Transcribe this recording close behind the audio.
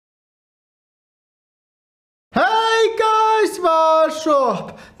what's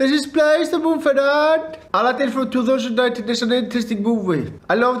up? This is blazethemoviefan. Aladdin from 2019 is an interesting movie.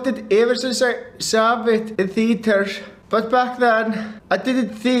 I loved it ever since I saw it in theaters. But back then, I didn't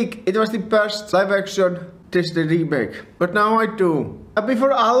think it was the best live-action Disney remake. But now I do. And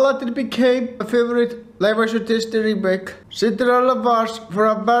before Aladdin became my favorite live-action Disney remake, Cinderella was for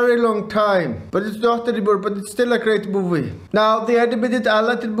a very long time. But it's not anymore, but it's still a great movie. Now, the animated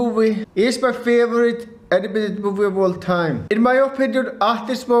Aladdin movie is my favorite animated movie of all time. In my opinion, at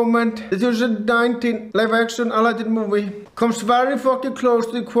this moment, the 2019 live-action Aladdin movie comes very fucking close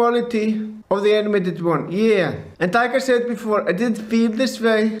to the quality of the animated one. Yeah. And like I said before, I didn't feel this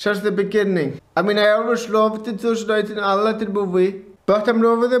way since the beginning. I mean, I always loved the 2019 Aladdin movie, but I'm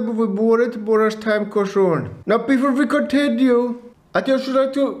loving the movie more and more as time goes on. Now, before we continue, I just would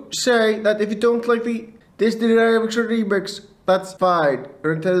like to say that if you don't like the Disney live-action remakes, that's fine.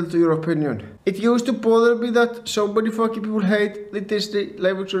 You're entitled to your opinion. It used to bother me that so many fucking people hate the Disney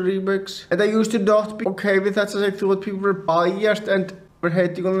live-action remakes, and I used to not be okay with that, as I thought people were biased and were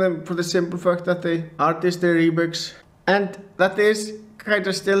hating on them for the simple fact that they are Disney remakes. And that is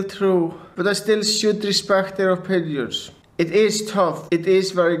kinda still true, but I still should respect their opinions. It is tough. It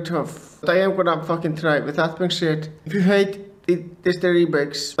is very tough. But I am gonna fucking try. With that being said, if you hate the Disney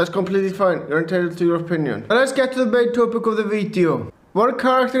remakes, that's completely fine. You're entitled to your opinion. Now let's get to the main topic of the video. One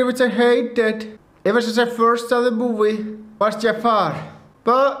character which I hated ever since I first saw the movie was Jafar.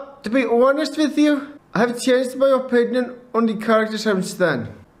 But to be honest with you, I have changed my opinion on the character since then.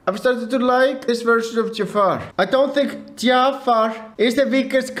 I've started to like this version of Jafar. I don't think Jafar is the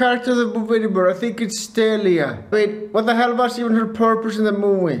weakest character of the movie anymore. I think it's Stelia. Wait, what the hell was even her purpose in the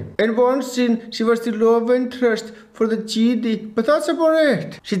movie? In one scene, she was the love interest for the genie, but that's about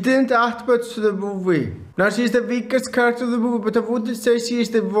it. She didn't add much to the movie. Now she's the weakest character of the movie, but I wouldn't say she is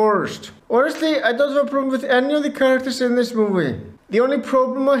the worst. Honestly, I don't have a problem with any of the characters in this movie. The only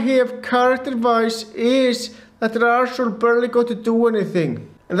problem I have character-wise is that Rashul barely got to do anything.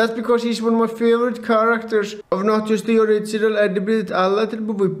 And that's because he's one of my favorite characters of not just the original animated Aladdin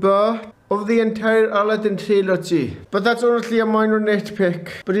movie, but of the entire Aladdin trilogy. But that's honestly a minor nitpick.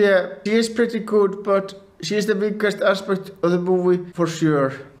 But yeah, she is pretty good, but she is the weakest aspect of the movie for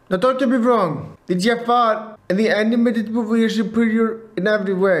sure. Now don't get me wrong, the Jafar in the animated movie is superior in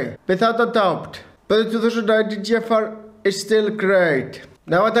every way, without a doubt. But the 2019 Jafar is still great.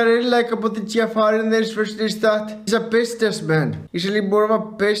 Now what I really like about the Jafar in this version is that he's a businessman. He's really more of a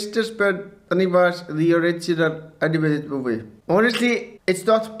businessman than he was in the original animated movie. Honestly, it's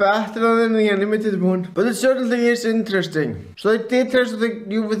not better than the animated one, but it certainly is interesting. So they did try something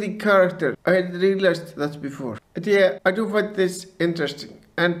new with the character. I hadn't realized that before. But yeah, I do find this interesting.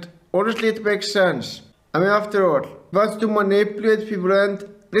 And honestly, it makes sense. I mean, after all, he wants to manipulate people, and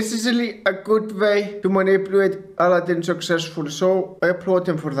this is really a good way to manipulate Aladdin successfully, so I applaud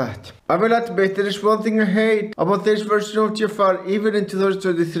him for that. I will admit there is one thing I hate about this version of Jafar even in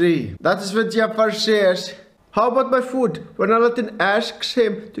 2023. That is when Jafar says, "How about my food?" when Aladdin asks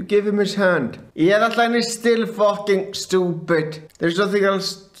him to give him his hand. Yeah, that line is still fucking stupid. There's nothing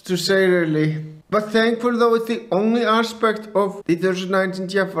else to say really. But thankfully though, it's the only aspect of the 2019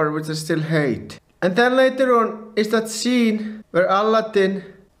 Jafar which I still hate. And then later on is that scene where Aladdin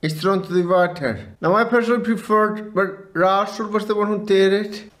is thrown to the water. Now I personally preferred where Rashul was the one who did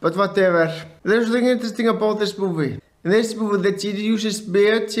it, but whatever. There's something interesting about this movie. In this movie, the genie uses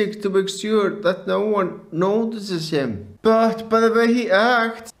magic to make sure that no one notices him. But by the way he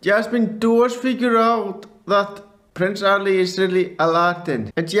acts, Jasmine does figure out that Prince Ali is really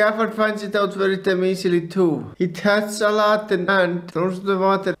Aladdin, and Jafar finds it out very damn easily too. He tests Aladdin and throws him to the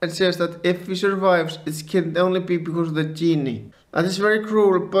water and says that if he survives, it can only be because of the genie. That is very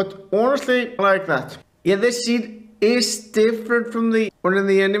cruel, but honestly, I like that. Yeah, this scene is different from the one in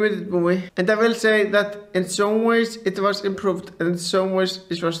the animated movie, and I will say that in some ways it was improved and in some ways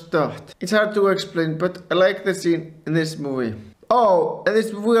it was not. It's hard to explain, but I like the scene in this movie. Oh, and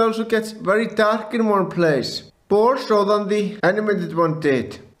this movie also gets very dark in one place. More so than the animated one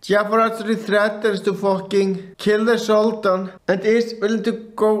did. Jafar actually threatens to fucking kill the Sultan and is willing to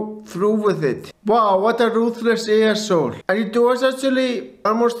go through with it. Wow, what a ruthless asshole. And he does actually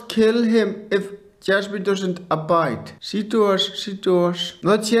almost kill him if Jasmine doesn't abide. She does.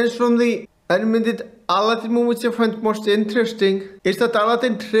 The change from the animated Aladdin movie which I find most interesting is that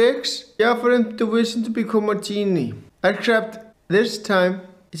Aladdin tricks Jafar into wishing to become a genie. Except this time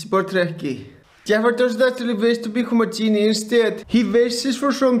it's more tricky. Jafar doesn't actually wish to become a genie. Instead, he wishes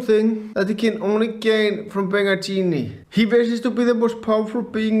for something that he can only gain from being a genie. He wishes to be the most powerful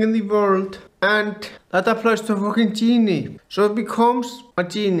being in the world, and that applies to a fucking genie. So he becomes a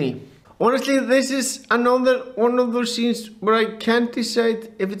genie. Honestly, this is another one of those scenes where I can't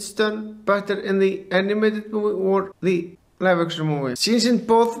decide if it's done better in the animated movie or the live action movie. Scenes in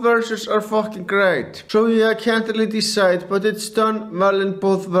both versions are fucking great. So yeah, I can't really decide, but it's done well in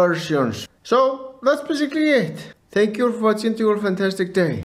both versions. So that's basically it. Thank you for watching. You have a fantastic day.